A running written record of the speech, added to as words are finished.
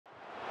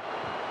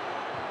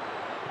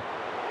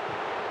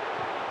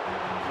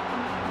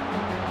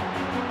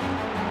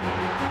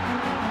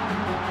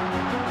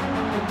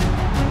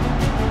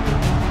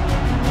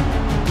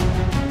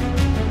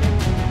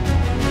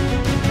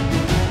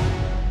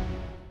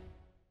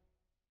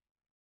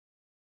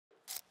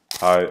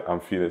Hi, I'm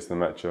Felix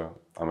Nmecha.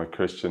 I'm a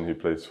Christian who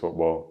plays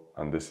football,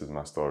 and this is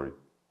my story.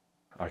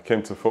 I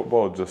came to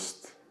football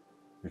just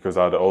because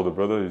I had an older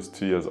brother who's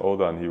 2 years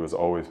older, and he was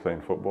always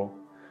playing football.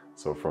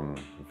 So from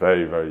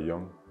very, very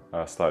young,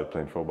 I started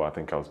playing football. I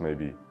think I was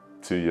maybe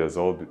 2 years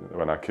old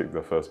when I kicked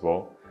the first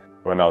ball.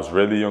 When I was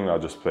really young, I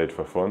just played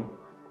for fun.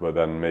 But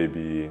then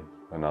maybe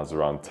when I was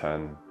around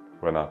 10,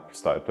 when I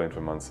started playing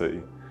for Man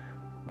City,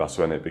 that's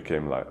when it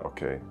became like,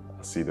 okay,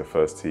 I see the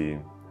first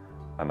team,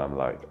 and I'm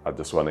like, I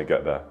just want to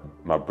get there.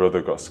 My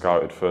brother got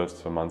scouted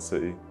first for Man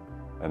City,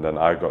 and then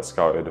I got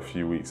scouted a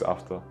few weeks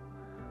after.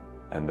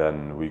 And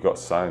then we got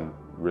signed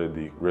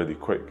really, really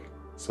quick.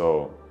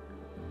 So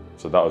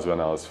that was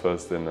when I was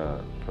first in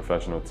a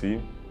professional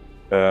team.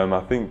 I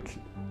think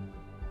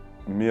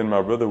me and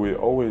my brother, we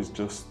always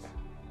just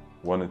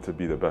wanted to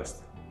be the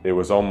best. It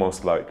was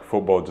almost like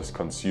football just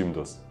consumed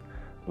us.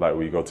 Like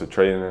we go to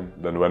training,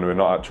 then when we're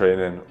not at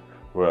training,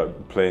 we're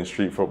playing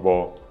street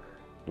football.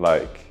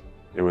 Like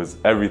it was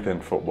everything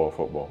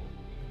football.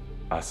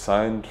 I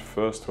signed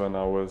first when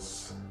I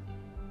was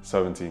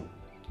 17.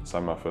 I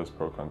signed my first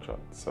pro contract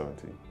at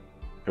 17.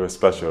 It was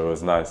special, it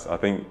was nice. I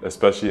think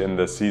especially in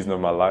the season of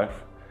my life,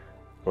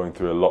 going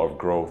through a lot of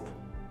growth.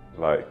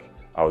 Like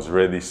I was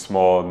really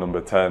small,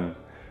 number 10,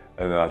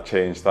 and then I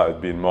changed,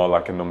 started being more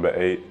like a number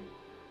 8.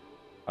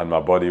 And my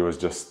body was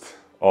just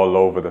all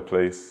over the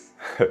place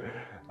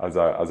as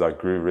I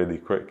grew really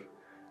quick.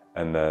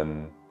 And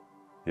then,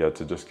 yeah,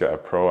 to just get a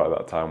pro at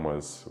that time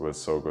was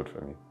so good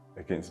for me.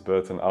 Against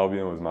Burton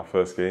Albion was my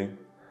first game.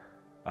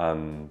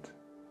 And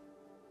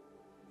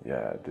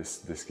yeah,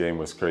 this game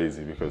was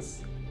crazy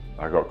because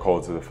I got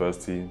called to the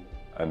first team.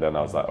 And then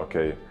I was like,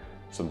 okay,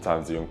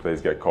 sometimes the young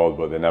players get called,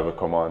 but they never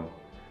come on.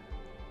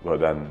 But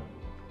then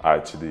I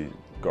actually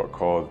got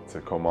called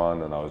to come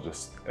on, and I was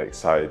just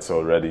excited,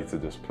 so ready to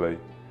just play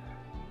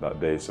that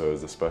day. So it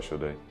was a special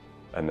day.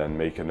 And then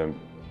making a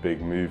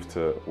big move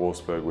to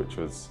Wolfsburg, which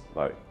was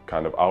like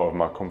kind of out of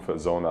my comfort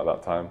zone at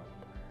that time.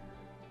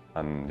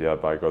 And yeah,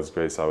 by God's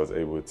grace, I was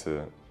able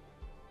to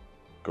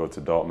go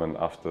to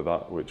Dortmund after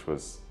that, which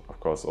was, of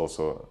course,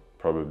 also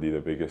probably the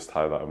biggest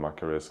highlight of my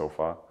career so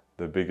far.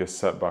 The biggest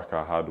setback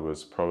I had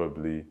was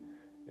probably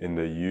in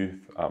the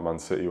youth at Man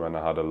City when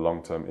I had a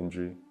long-term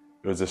injury.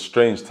 It was a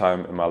strange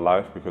time in my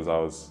life because I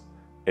was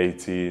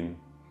 18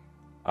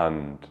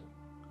 and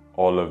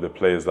all of the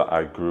players that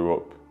I grew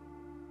up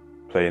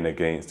playing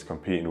against,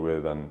 competing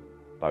with, and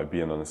like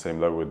being on the same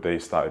level, they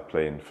started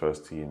playing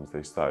first teams,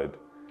 they started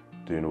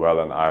doing well,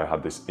 and I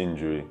had this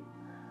injury.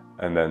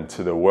 And then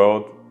to the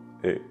world,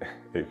 it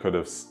could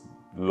have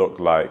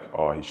looked like,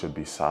 oh, he should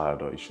be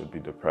sad or he should be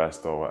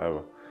depressed or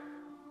whatever.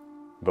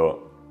 But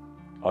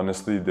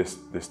honestly,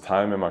 this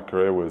time in my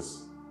career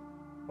was,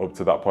 up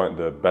to that point,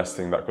 the best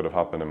thing that could have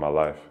happened in my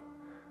life.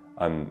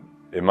 And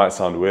it might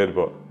sound weird,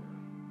 but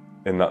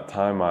in that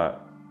time,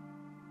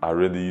 I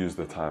really used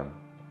the time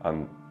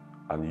and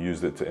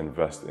used it to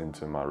invest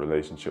into my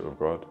relationship with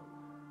God.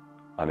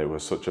 And it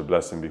was such a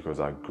blessing because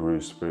I grew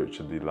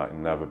spiritually like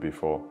never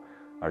before.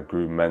 I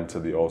grew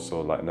mentally also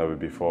like never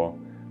before.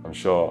 I'm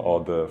sure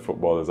all the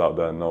footballers out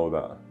there know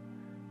that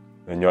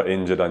when you're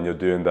injured and you're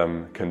doing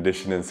them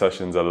conditioning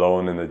sessions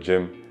alone in the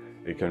gym,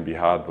 it can be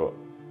hard, but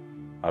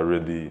I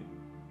really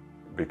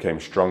became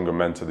stronger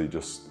mentally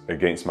just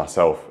against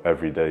myself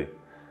every day.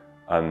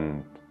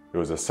 And it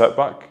was a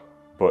setback,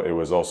 but it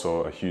was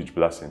also a huge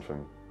blessing for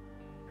me.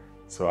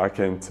 So I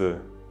came to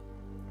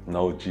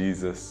know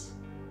Jesus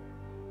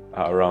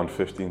at around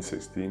 15,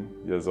 16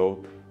 years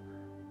old.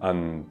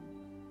 And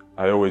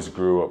I always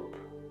grew up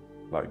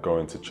like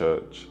going to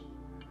church,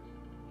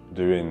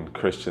 doing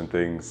Christian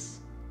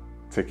things,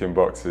 ticking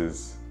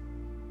boxes,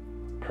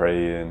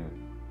 praying,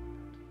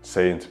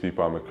 saying to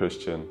people I'm a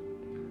Christian.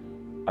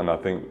 And I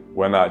think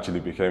when I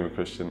actually became a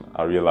Christian,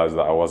 I realized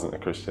that I wasn't a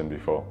Christian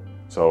before.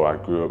 So I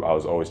grew up, I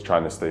was always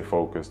trying to stay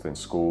focused in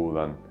school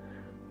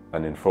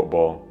and in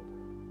football.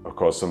 Of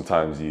course,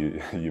 sometimes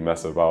you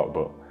mess about,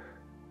 but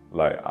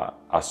like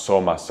I saw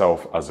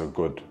myself as a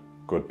good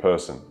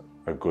person,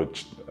 a good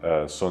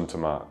son to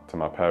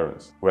my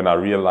parents. When I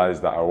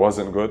realized that I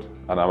wasn't good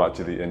and I'm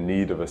actually in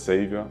need of a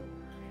savior,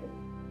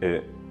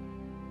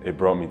 it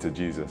brought me to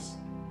Jesus.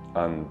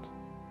 And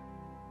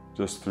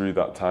just through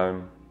that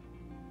time,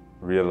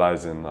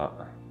 realizing that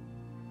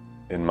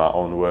in my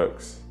own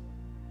works,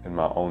 in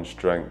my own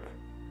strength,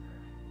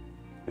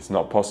 it's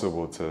not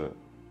possible to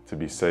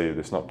be saved.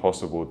 It's not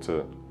possible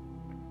to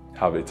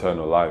have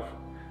eternal life.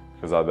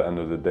 Because at the end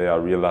of the day, I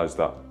realized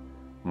that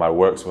my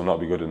works will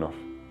not be good enough.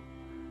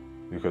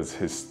 Because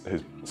his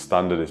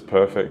standard is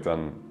perfect,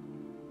 and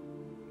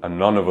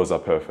none of us are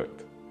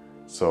perfect.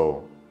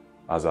 So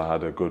as I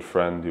had a good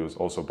friend, he was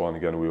also born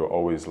again, we were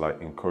always like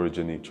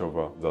encouraging each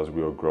other as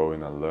we were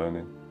growing and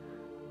learning.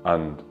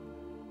 And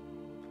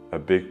a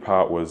big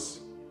part was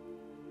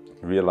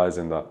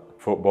realizing that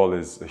football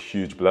is a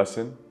huge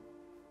blessing,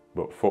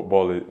 but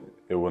football,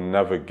 it will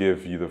never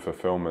give you the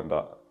fulfillment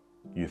that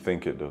you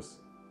think it does.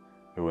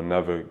 It will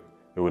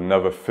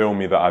never fill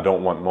me that I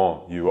don't want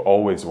more. You will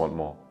always want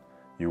more.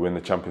 You win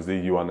the Champions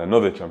League, you want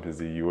another Champions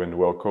League. You win the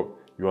World Cup,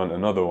 you want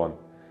another one.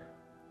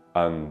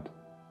 And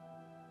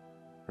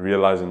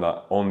realizing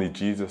that only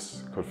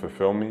Jesus could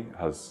fulfill me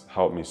has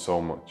helped me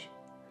so much,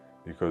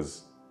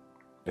 because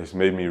it's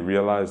made me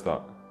realize that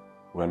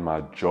when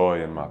my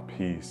joy and my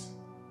peace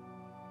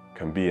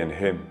can be in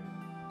Him,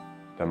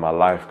 then my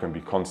life can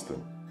be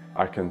constant.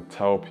 I can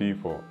tell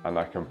people and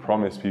I can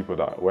promise people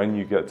that when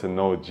you get to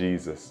know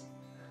Jesus,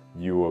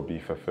 you will be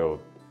fulfilled.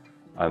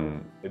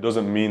 And it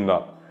doesn't mean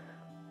that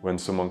when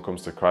someone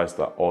comes to Christ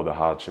that all the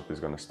hardship is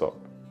going to stop.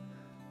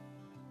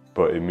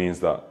 But it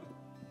means that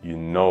you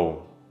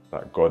know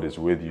that God is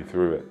with you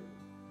through it.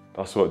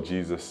 That's what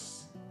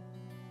Jesus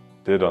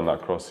did on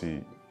that cross.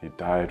 He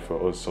died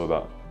for us so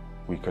that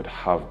we could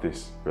have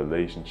this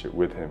relationship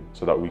with Him,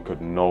 so that we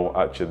could know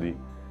actually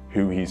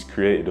who He's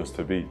created us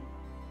to be.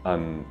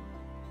 And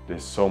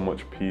there's so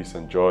much peace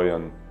and joy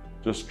and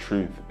just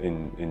truth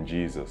in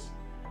Jesus.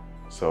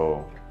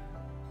 So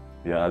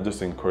yeah, I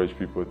just encourage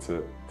people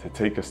to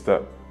take a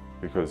step,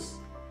 because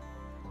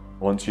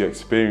once you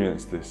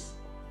experience this,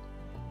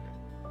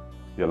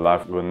 your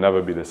life will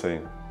never be the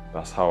same.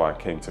 That's how I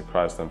came to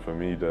Christ, and for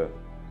me,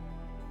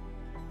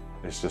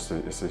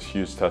 it's a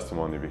huge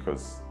testimony,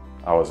 because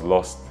I was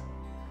lost.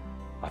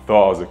 I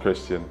thought I was a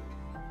Christian.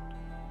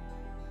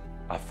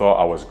 I thought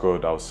I was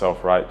good. I was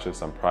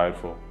self-righteous and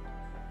prideful,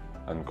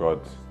 and God,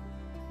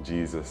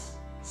 Jesus,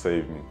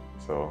 saved me.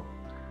 So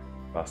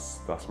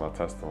that's my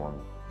testimony.